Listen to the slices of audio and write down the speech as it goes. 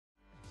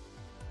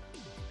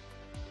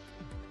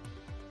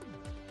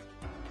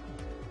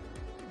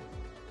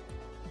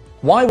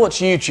Why watch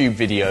YouTube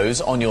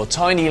videos on your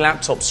tiny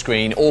laptop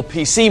screen or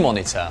PC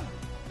monitor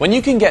when you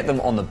can get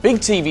them on the big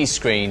TV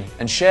screen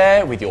and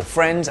share with your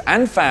friends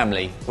and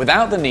family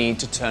without the need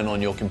to turn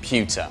on your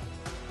computer?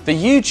 The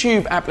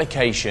YouTube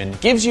application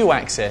gives you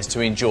access to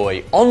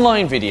enjoy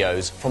online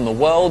videos from the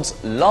world's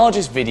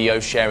largest video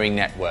sharing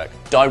network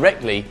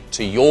directly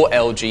to your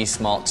LG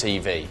Smart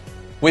TV.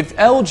 With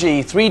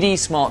LG 3D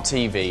Smart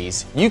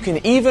TVs, you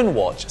can even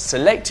watch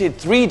selected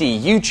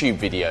 3D YouTube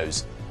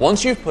videos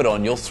once you've put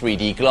on your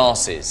 3D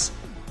glasses.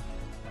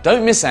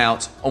 Don't miss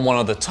out on one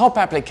of the top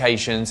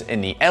applications in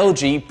the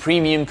LG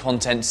Premium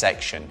Content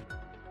section.